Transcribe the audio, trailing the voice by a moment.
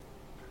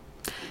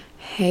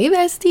Hey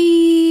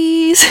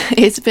besties!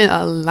 It's been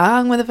a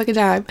long motherfucking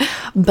time,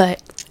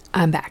 but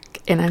I'm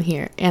back and I'm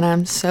here and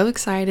I'm so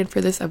excited for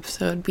this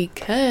episode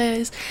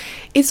because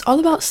it's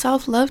all about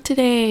self-love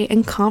today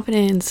and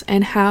confidence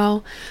and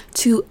how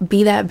to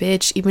be that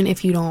bitch even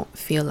if you don't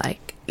feel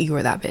like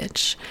you're that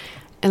bitch.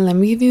 And let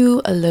me give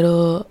you a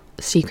little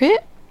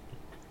secret.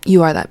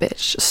 You are that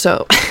bitch.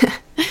 So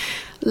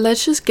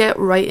let's just get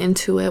right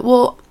into it.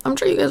 Well, I'm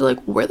sure you guys are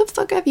like, where the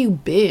fuck have you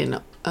been?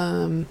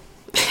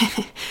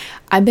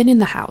 I've been in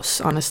the house,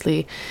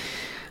 honestly.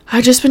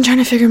 I've just been trying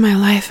to figure my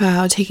life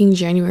out, taking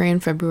January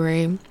and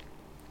February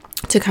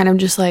to kind of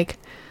just like,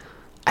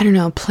 I don't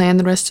know, plan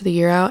the rest of the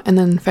year out. And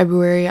then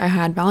February, I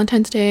had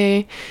Valentine's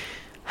Day,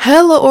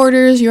 hella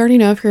orders. You already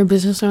know if you're a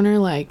business owner,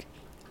 like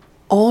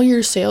all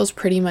your sales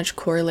pretty much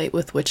correlate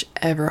with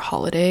whichever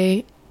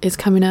holiday is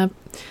coming up.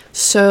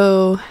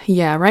 So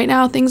yeah, right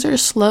now things are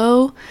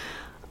slow.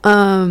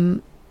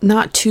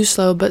 Not too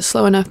slow, but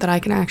slow enough that I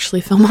can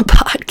actually film a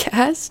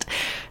podcast.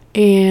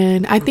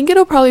 And I think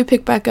it'll probably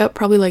pick back up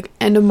probably like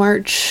end of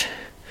March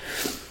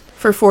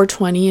for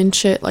 420 and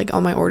shit, like all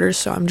my orders.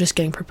 So I'm just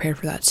getting prepared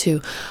for that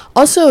too.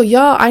 Also,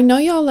 y'all, I know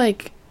y'all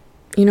like,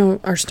 you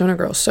know, are stoner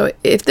girls. So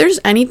if there's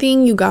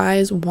anything you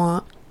guys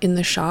want in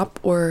the shop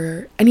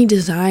or any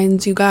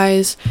designs you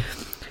guys,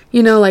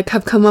 you know, like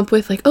have come up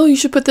with, like, oh, you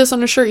should put this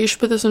on a shirt, you should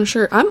put this on a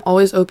shirt. I'm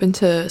always open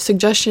to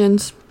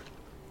suggestions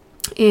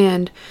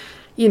and,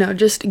 you know,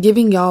 just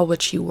giving y'all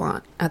what you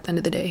want at the end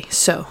of the day.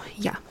 So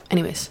yeah,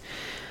 anyways.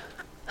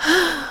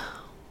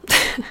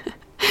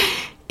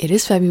 It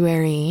is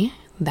February.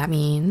 That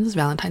means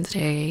Valentine's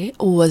Day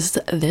was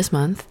this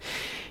month.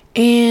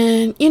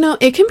 And, you know,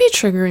 it can be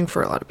triggering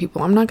for a lot of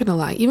people. I'm not gonna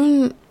lie.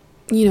 Even,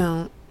 you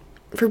know,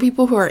 for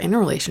people who are in a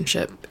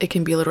relationship, it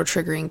can be a little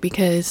triggering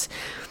because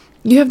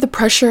you have the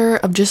pressure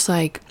of just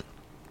like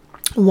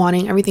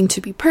wanting everything to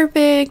be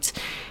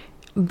perfect.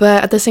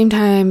 But at the same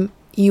time,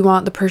 you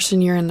want the person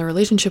you're in the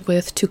relationship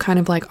with to kind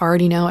of like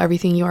already know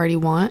everything you already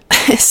want.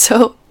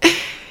 So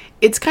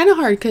it's kind of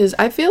hard because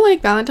I feel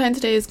like Valentine's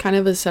Day is kind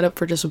of a setup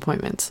for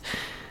disappointments.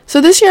 So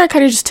this year I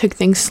kind of just took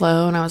things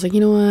slow and I was like, you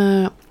know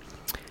what?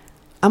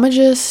 I'm gonna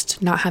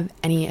just not have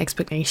any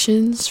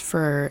expectations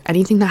for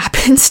anything that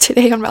happens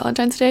today on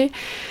Valentine's Day.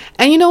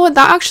 And you know what?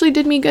 That actually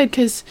did me good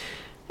because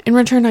in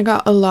return I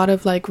got a lot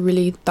of like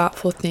really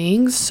thoughtful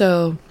things.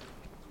 So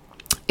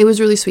it was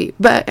really sweet.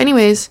 But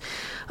anyways,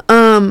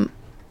 the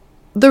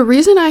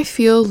reason I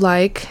feel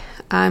like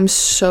I'm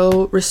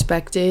so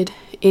respected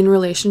in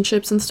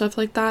relationships and stuff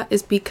like that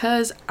is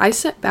because I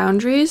set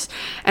boundaries,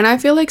 and I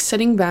feel like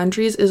setting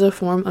boundaries is a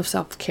form of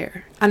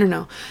self-care. I don't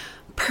know.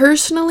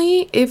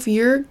 Personally, if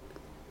you're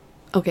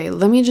okay,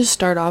 let me just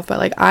start off by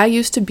like, I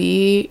used to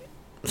be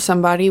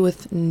somebody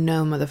with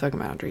no motherfucking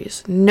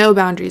boundaries. No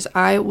boundaries.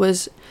 I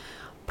was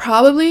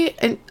probably,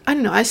 and I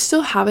don't know, I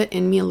still have it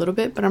in me a little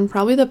bit, but I'm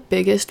probably the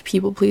biggest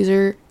people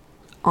pleaser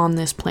on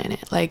this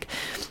planet. Like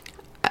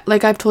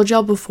I've told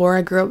y'all before,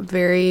 I grew up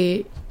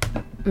very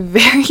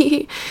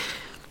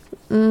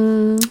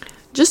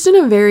just in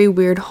a very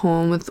weird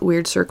home with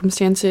weird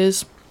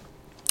circumstances.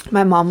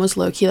 My mom was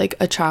low-key like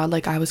a child.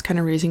 Like I was kind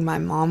of raising my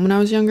mom when I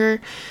was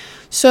younger.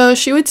 So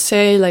she would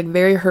say like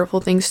very hurtful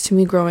things to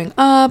me growing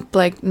up,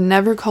 like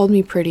never called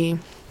me pretty,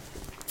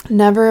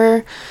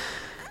 never,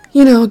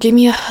 you know, gave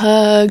me a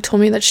hug,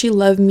 told me that she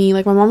loved me.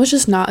 Like my mom was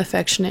just not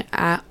affectionate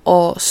at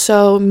all.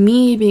 So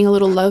me being a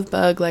little love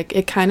bug, like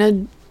it kind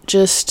of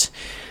just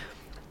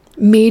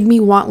made me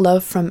want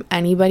love from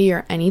anybody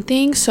or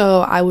anything.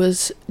 So I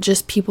was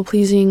just people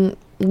pleasing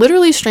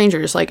literally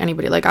strangers, like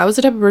anybody. Like I was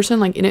the type of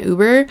person, like in an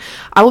Uber,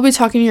 I will be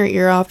talking your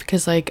ear off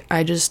because like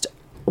I just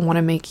want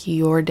to make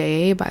your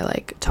day by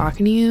like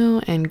talking to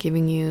you and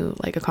giving you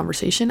like a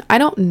conversation. I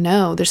don't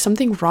know, there's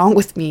something wrong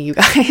with me, you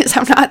guys.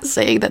 I'm not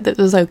saying that this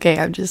is okay.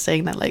 I'm just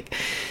saying that like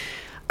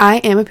I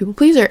am a people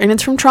pleaser and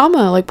it's from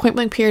trauma, like point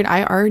blank period.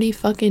 I already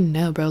fucking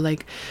know, bro.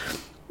 Like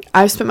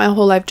I've spent my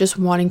whole life just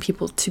wanting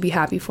people to be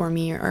happy for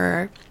me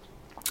or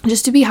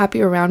just to be happy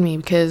around me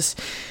because,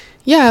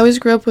 yeah, I always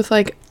grew up with,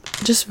 like,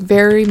 just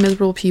very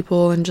miserable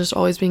people and just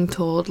always being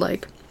told,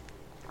 like,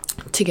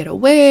 to get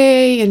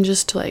away and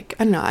just to, like,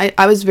 I don't know.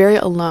 I was very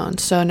alone.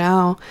 So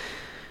now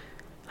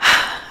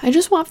I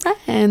just want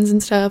friends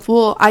and stuff.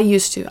 Well, I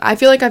used to. I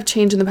feel like I've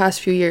changed in the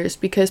past few years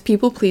because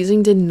people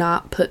pleasing did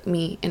not put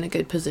me in a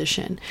good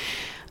position.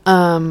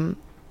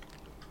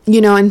 You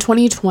know, in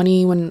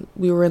 2020, when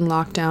we were in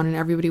lockdown and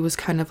everybody was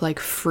kind of like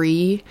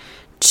free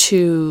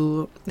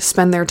to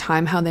spend their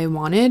time how they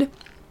wanted,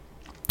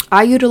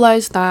 I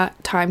utilized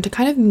that time to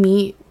kind of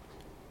meet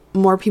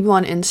more people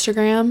on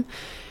Instagram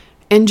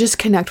and just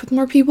connect with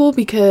more people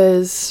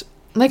because,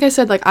 like I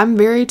said, like I'm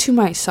very to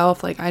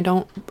myself. Like I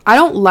don't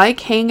like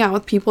hanging out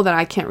with people that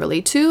I can't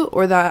relate to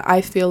or that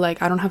I feel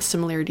like I don't have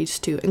similarities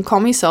to. And call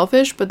me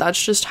selfish, but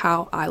that's just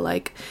how I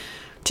like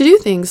to do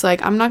things.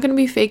 Like I'm not going to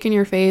be fake in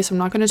your face. I'm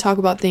not going to talk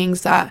about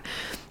things that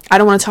I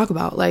don't want to talk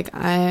about. Like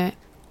I'm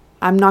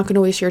not going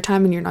to waste your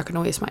time and you're not going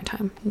to waste my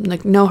time.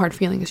 Like no hard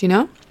feelings, you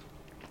know?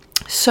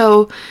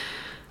 So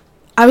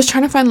I was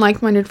trying to find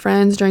like-minded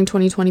friends during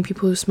 2020,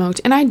 people who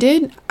smoked, and I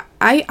did.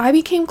 I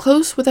became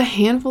close with a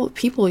handful of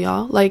people,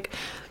 y'all. Like,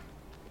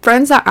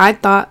 friends that I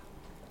thought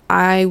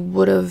I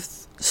would have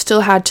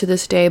still had to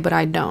this day, but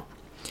I don't.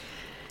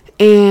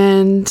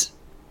 And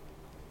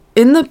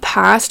in the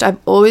past, I've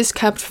always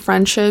kept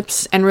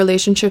friendships and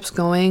relationships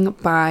going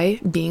by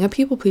being a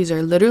people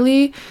pleaser,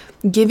 literally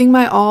giving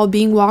my all,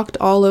 being walked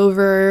all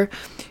over.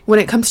 When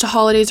it comes to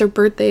holidays or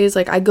birthdays,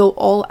 like, I go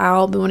all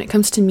out, but when it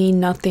comes to me,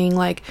 nothing.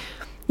 Like,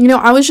 you know,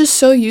 I was just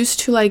so used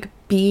to, like,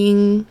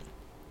 being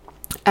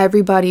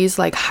everybody's,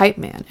 like, hype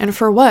man. And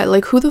for what?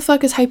 Like, who the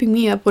fuck is hyping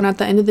me up when at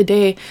the end of the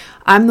day,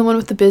 I'm the one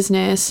with the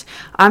business,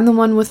 I'm the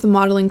one with the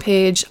modeling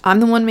page,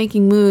 I'm the one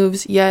making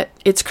moves, yet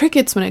it's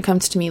crickets when it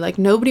comes to me. Like,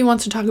 nobody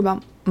wants to talk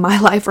about my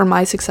life or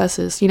my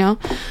successes, you know?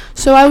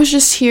 So I was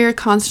just here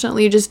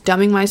constantly just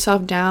dumbing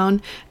myself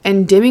down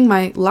and dimming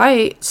my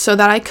light so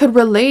that I could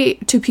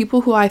relate to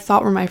people who I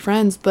thought were my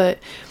friends. But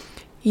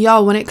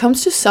y'all, when it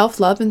comes to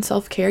self-love and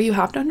self-care, you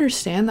have to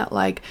understand that,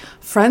 like,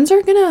 friends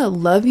are gonna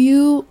love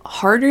you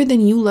harder than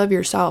you love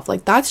yourself.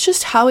 Like, that's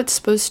just how it's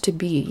supposed to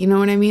be. You know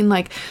what I mean?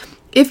 Like,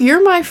 if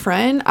you're my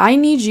friend, I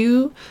need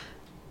you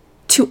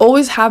to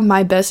always have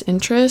my best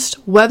interest,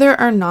 whether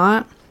or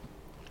not,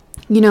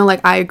 you know,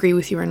 like, I agree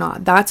with you or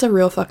not. That's a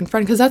real fucking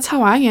friend, because that's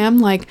how I am.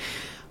 Like,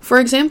 for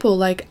example,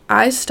 like,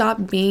 I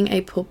stopped being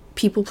a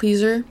people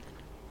pleaser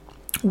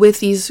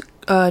with these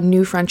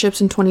new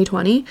friendships in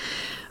 2020.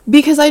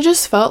 Because I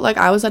just felt like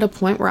I was at a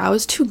point where I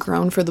was too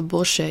grown for the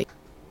bullshit.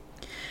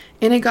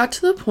 And it got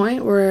to the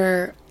point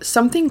where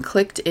something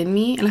clicked in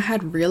me, and I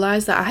had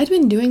realized that I had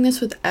been doing this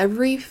with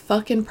every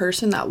fucking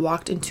person that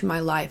walked into my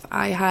life.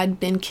 I had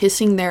been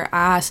kissing their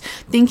ass,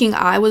 thinking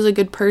I was a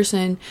good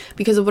person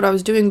because of what I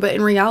was doing. But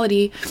in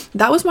reality,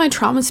 that was my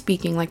trauma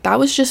speaking. Like, that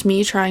was just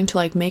me trying to,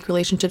 like, make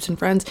relationships and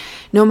friends,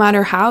 no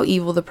matter how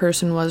evil the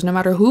person was, no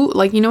matter who,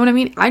 like, you know what I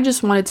mean? I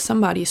just wanted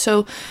somebody.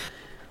 So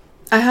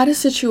I had a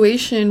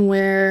situation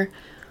where,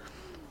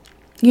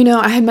 you know,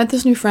 I had met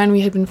this new friend.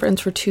 We had been friends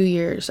for 2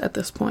 years at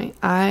this point.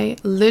 I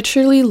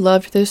literally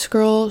loved this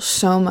girl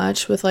so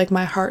much with, like,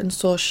 my heart and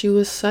soul. She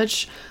was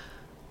such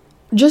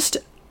just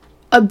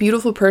a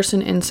beautiful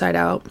person inside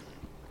out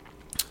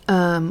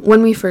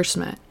when we first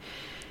met.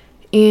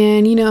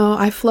 And, you know,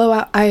 I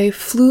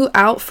flew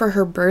out for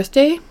her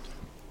birthday,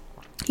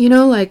 you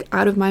know, like,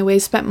 out of my way,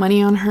 spent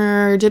money on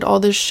her, did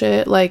all this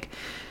shit. Like,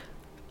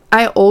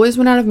 I always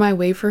went out of my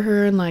way for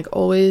her and, like,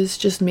 always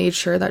just made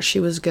sure that she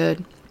was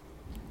good.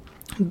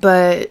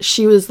 But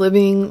she was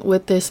living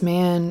with this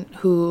man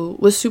who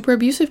was super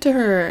abusive to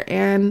her.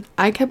 And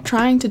I kept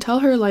trying to tell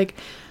her, like,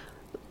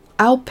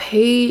 I'll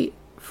pay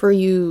for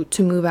you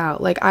to move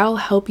out. Like, I'll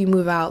help you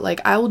move out.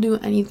 Like, I will do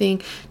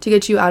anything to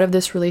get you out of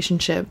this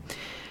relationship.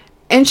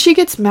 And she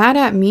gets mad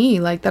at me,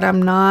 like, that I'm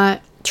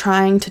not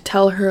trying to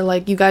tell her,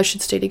 like, you guys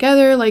should stay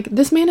together. Like,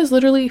 this man is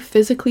literally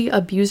physically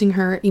abusing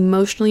her,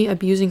 emotionally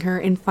abusing her,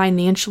 and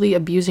financially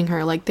abusing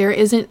her. Like, there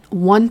isn't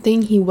one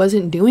thing he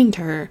wasn't doing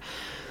to her.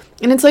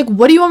 And it's like,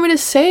 what do you want me to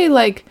say?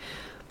 Like,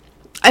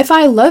 if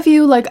I love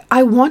you, like,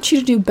 I want you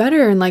to do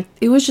better. And, like,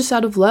 it was just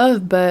out of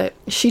love. But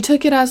she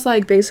took it as,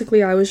 like,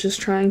 basically I was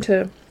just trying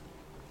to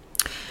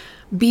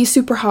be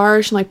super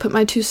harsh and, like, put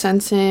my 2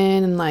 cents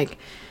in, and, like,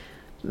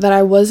 that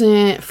I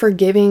wasn't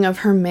forgiving of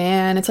her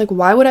man. It's like,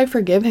 why would I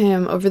forgive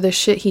him over the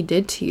shit he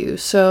did to you?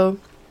 So,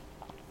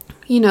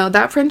 you know,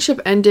 that friendship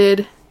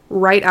ended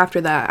right after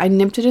that. I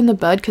nipped it in the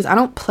bud because I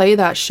don't play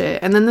that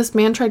shit. And then this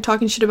man tried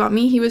talking shit about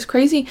me. He was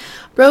crazy.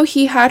 Bro,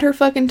 he had her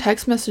fucking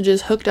text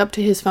messages hooked up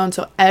to his phone.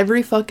 So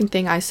every fucking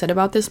thing I said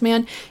about this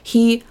man,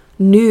 he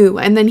knew.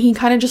 And then he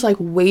kind of just, like,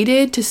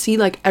 waited to see,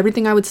 like,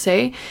 everything I would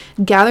say,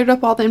 gathered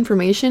up all the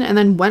information, and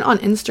then went on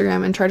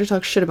Instagram and tried to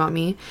talk shit about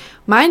me.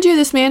 Mind you,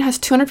 this man has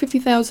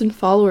 250,000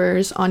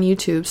 followers on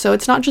YouTube, so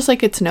it's not just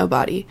like it's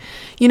nobody,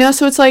 you know?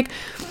 So it's like,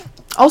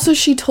 also,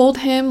 she told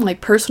him,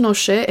 like, personal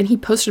shit, and he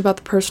posted about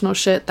the personal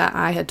shit that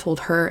I had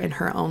told her and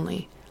her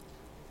only.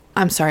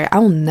 I'm sorry, I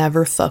will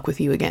never fuck with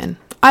you again.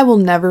 I will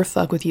never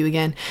fuck with you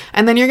again.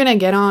 And then you're gonna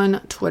get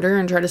on Twitter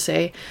and try to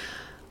say,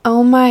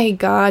 oh my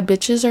god,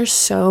 bitches are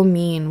so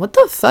mean. What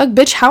the fuck,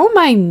 bitch? How am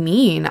I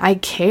mean? I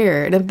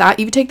care. And if that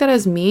you take that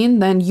as mean,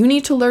 then you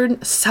need to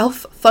learn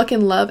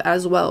self-fucking-love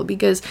as well.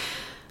 Because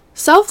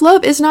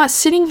self-love is not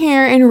sitting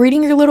here and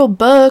reading your little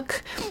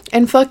book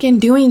and fucking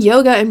doing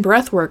yoga and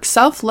breath work.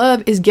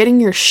 Self-love is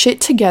getting your shit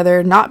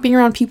together, not being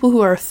around people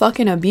who are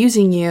fucking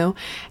abusing you,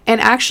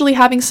 and actually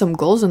having some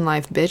goals in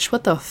life, bitch.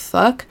 What the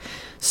fuck?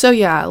 So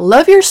yeah,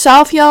 love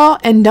yourself, y'all,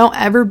 and don't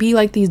ever be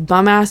like these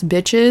bum-ass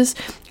bitches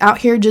out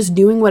here just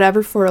doing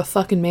whatever for a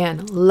fucking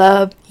man.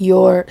 Love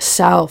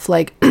yourself.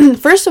 Like,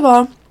 first of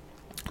all,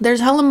 there's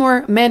hella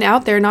more men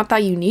out there, not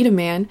that you need a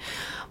man,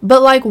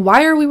 but, like,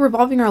 why are we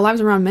revolving our lives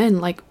around men?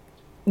 Like,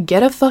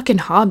 get a fucking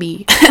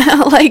hobby.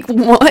 Like,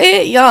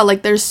 what? Y'all,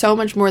 like, there's so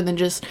much more than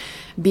just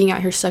being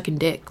out here sucking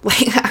dick.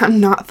 Like, I'm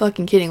not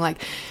fucking kidding.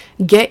 Like,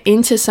 get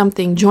into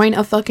something, join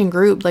a fucking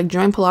group, like,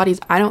 join Pilates,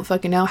 I don't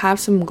fucking know, have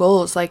some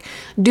goals, like,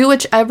 do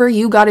whichever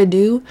you gotta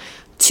do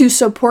to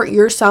support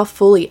yourself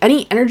fully.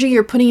 Any energy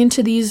you're putting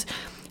into these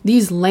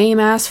these lame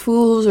ass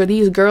fools or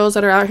these girls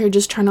that are out here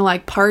just trying to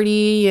like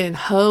party and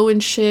hoe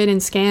and shit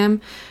and scam.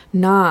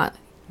 Nah,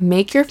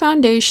 make your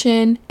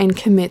foundation and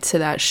commit to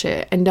that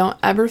shit. And don't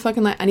ever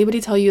fucking let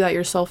anybody tell you that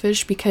you're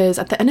selfish, because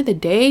at the end of the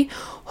day,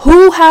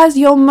 who has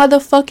your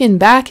motherfucking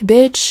back,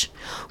 bitch?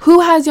 Who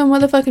has your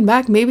motherfucking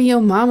back? Maybe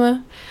your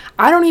mama.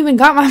 I don't even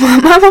got my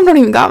mom. My mom don't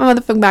even got my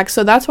motherfucking back.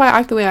 So that's why I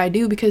act the way I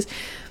do, because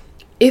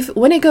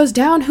when it goes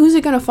down, who's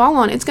it gonna fall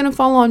on? It's gonna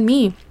fall on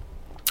me.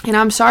 And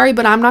I'm sorry,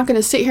 but I'm not going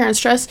to sit here and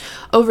stress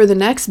over the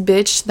next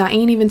bitch that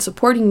ain't even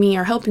supporting me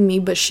or helping me,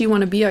 but she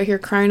want to be out here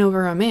crying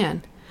over a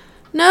man.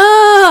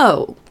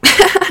 No.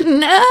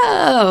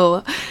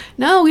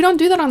 No, we don't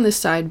do that on this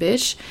side,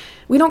 bitch.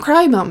 We don't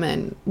cry about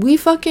men. We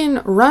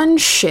fucking run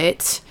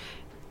shit,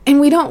 and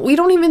we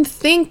don't even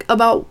think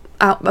about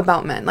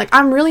men. Like,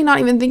 I'm really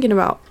not even thinking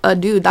about a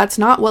dude. That's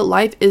not what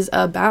life is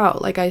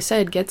about. Like I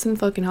said, get some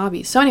fucking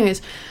hobbies. So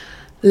anyways,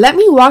 let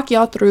me walk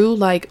y'all through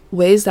like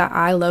ways that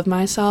I love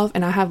myself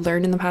and I have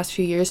learned in the past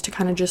few years to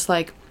kind of just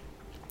like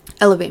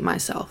elevate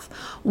myself.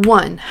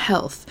 1,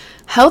 health.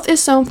 Health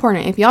is so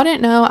important. If y'all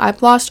didn't know,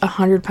 I've lost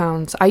 100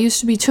 pounds. I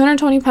used to be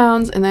 220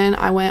 pounds and then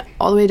I went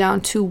all the way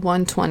down to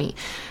 120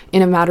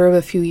 in a matter of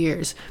a few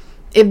years.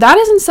 If that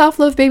isn't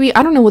self-love, baby,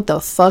 I don't know what the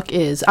fuck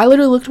is. I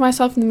literally looked at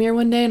myself in the mirror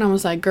one day and I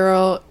was like,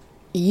 girl,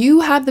 you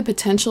have the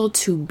potential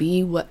to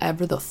be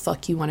whatever the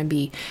fuck you want to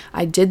be.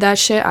 I did that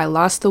shit. I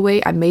lost the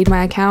weight. I made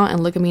my account,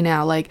 and look at me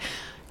now. Like,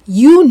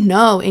 you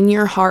know in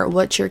your heart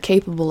what you're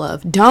capable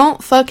of.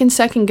 Don't fucking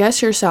second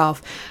guess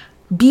yourself.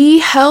 Be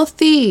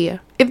healthy.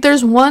 If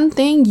there's one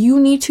thing you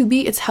need to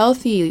be, it's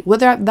healthy.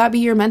 Whether that be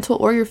your mental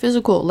or your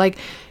physical. Like,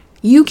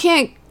 you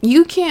can't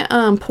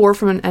pour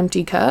from an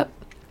empty cup.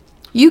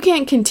 You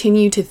can't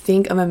continue to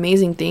think of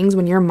amazing things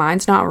when your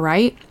mind's not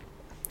right.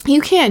 You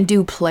can't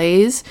do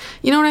plays.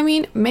 You know what I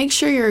mean? Make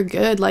sure you're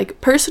good. Like,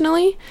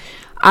 personally,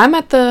 I'm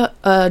at the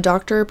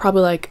doctor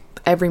probably like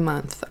every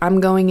month. I'm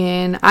going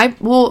in. I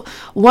do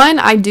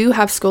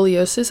have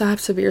scoliosis. I have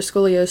severe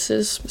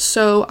scoliosis.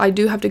 So I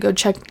do have to go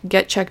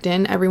get checked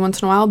in every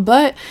once in a while.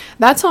 But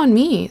that's on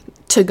me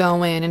to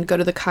go in and go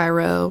to the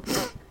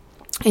chiro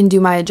and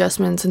do my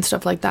adjustments and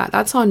stuff like that.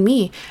 That's on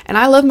me. And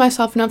I love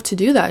myself enough to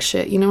do that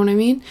shit. You know what I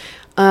mean?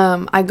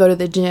 I go to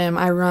the gym.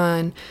 I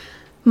run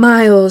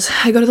miles.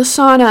 I go to the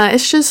sauna.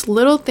 It's just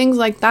little things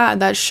like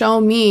that show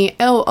me,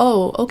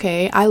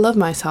 okay, I love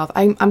myself.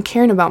 I'm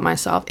caring about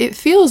myself. It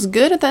feels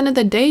good at the end of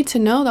the day to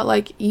know that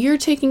like you're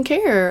taking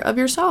care of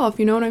yourself.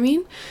 You know what I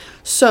mean?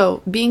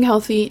 So being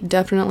healthy,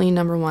 definitely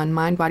number 1,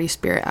 mind, body,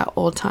 spirit at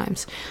all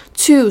times.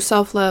 2,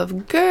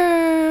 self-love.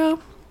 Girl,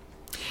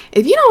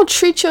 if you don't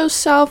treat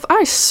yourself,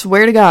 I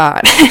swear to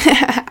God,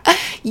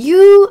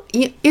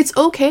 it's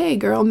okay,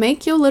 girl.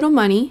 Make your little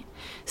money,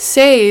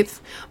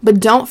 save, but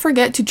don't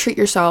forget to treat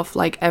yourself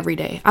like every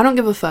day. I don't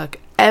give a fuck.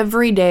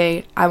 Every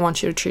day, I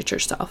want you to treat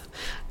yourself.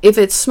 If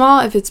it's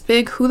small, if it's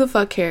big, who the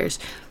fuck cares?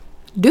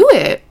 Do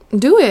it.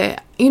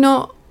 You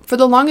know, for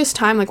the longest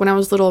time, like when I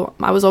was little,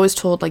 I was always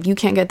told like, you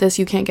can't get this,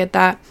 you can't get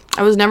that.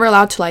 I was never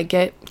allowed to like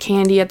get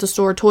candy at the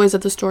store, toys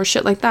at the store,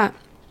 shit like that.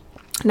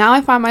 Now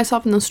I find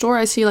myself in the store,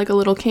 I see like a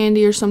little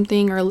candy or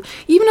something, or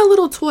even a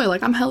little toy.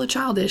 Like, I'm hella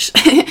childish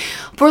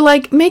for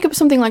like makeup,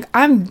 something. Like,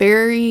 I'm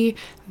very,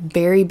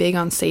 very big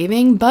on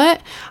saving,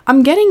 but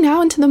I'm getting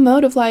now into the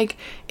mode of like,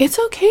 it's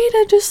okay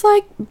to just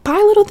like buy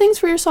little things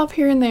for yourself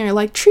here and there.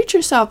 Like, treat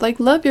yourself, like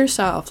love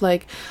yourself.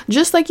 Like,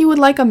 just like you would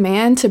like a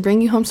man to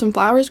bring you home some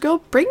flowers,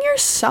 girl, bring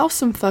yourself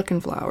some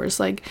fucking flowers.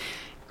 Like,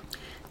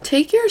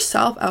 take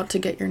yourself out to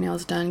get your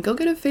nails done. Go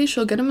get a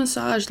facial, get a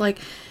massage. Like,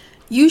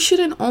 you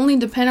shouldn't only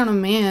depend on a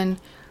man,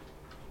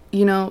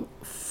 you know,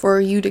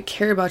 for you to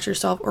care about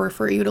yourself or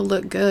for you to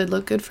look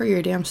good for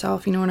your damn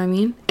self. You know what I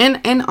mean?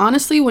 And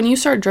honestly, when you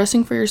start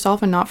dressing for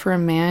yourself and not for a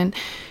man,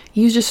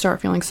 you just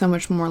start feeling so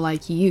much more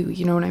like you.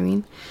 You know what I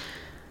mean?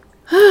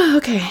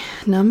 Okay,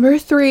 number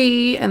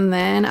 3, and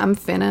then I'm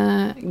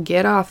finna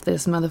get off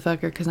this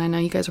motherfucker because I know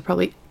you guys are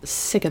probably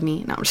sick of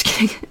me. No, I'm just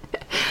kidding.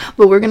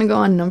 But we're gonna go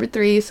on number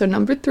 3. So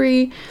number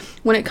 3,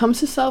 when it comes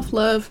to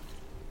self-love,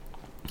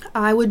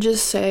 I would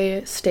just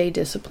say stay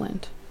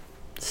disciplined.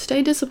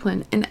 Stay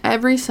disciplined in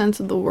every sense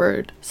of the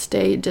word.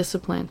 Stay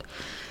disciplined.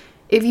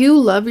 If you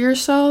love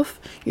yourself,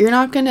 you're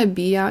not going to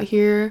be out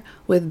here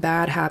with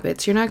bad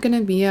habits. You're not going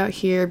to be out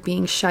here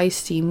being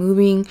shysty,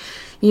 moving,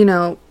 you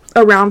know,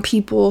 around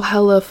people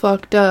hella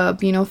fucked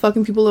up, you know,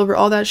 fucking people over,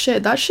 all that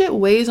shit. That shit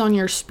weighs on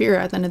your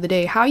spirit at the end of the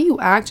day. How you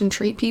act and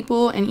treat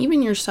people and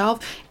even yourself,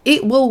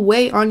 it will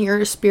weigh on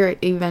your spirit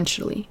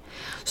eventually.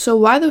 So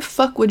why the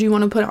fuck would you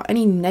want to put out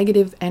any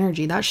negative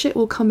energy? That shit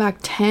will come back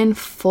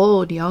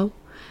tenfold, yo.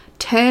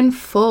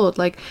 Tenfold.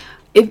 Like,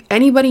 if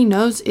anybody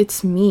knows,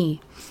 it's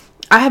me.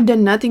 I have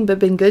done nothing but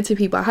been good to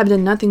people. I have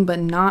done nothing but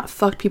not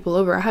fucked people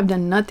over. I have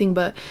done nothing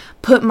but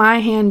put my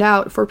hand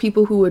out for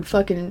people who would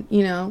fucking,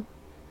 you know,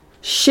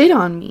 shit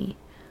on me.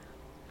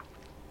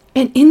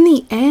 And in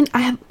the end,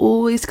 I have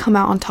always come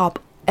out on top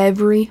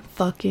every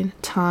fucking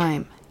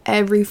time.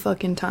 Every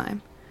fucking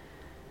time.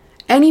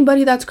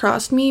 Anybody that's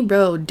crossed me,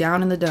 bro,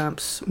 down in the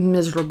dumps,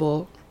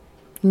 miserable.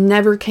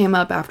 never came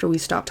up after we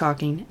stopped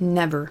talking.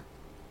 Never.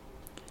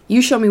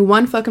 You show me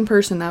one fucking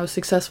person that was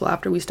successful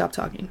after we stopped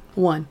talking.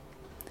 One.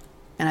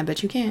 And I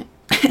bet you can't.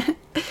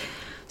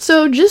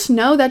 So just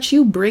know that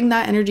you bring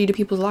that energy to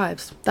people's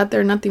lives. That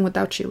they're nothing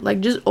without you. Like,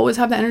 just always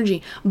have that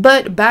energy.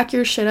 But back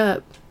your shit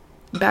up.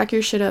 Back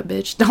your shit up,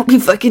 bitch. Don't be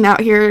fucking out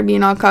here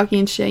being all cocky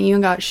and shit. You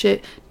ain't got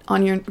shit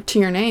on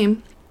your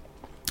name.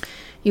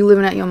 You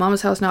living at your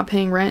mama's house, not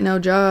paying rent, no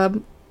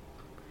job,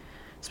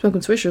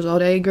 smoking swishers all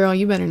day. Girl,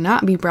 you better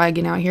not be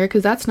bragging out here,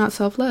 because that's not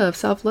self-love.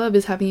 Self-love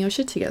is having your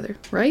shit together,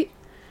 right?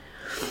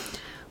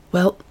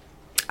 Well,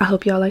 I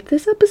hope y'all liked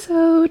this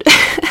episode.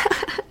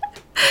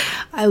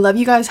 I love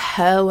you guys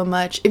hella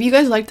much. If you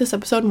guys like this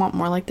episode and want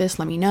more like this,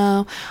 let me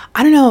know.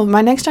 I don't know,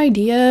 my next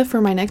idea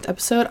for my next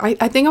episode,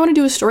 I think I want to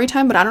do a story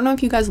time, but I don't know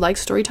if you guys like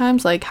story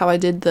times, like how I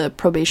did the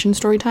probation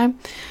story time.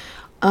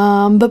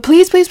 But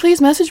please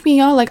message me,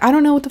 y'all. Like, I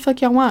don't know what the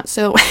fuck y'all want,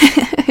 so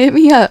hit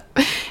me up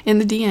in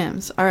the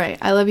DMs. All right,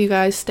 I love you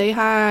guys. Stay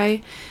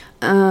high,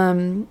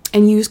 and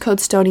use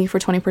code stoney for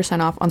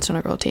 20% off on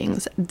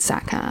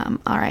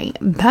stonergirltings.com. All right,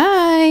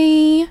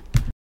 bye.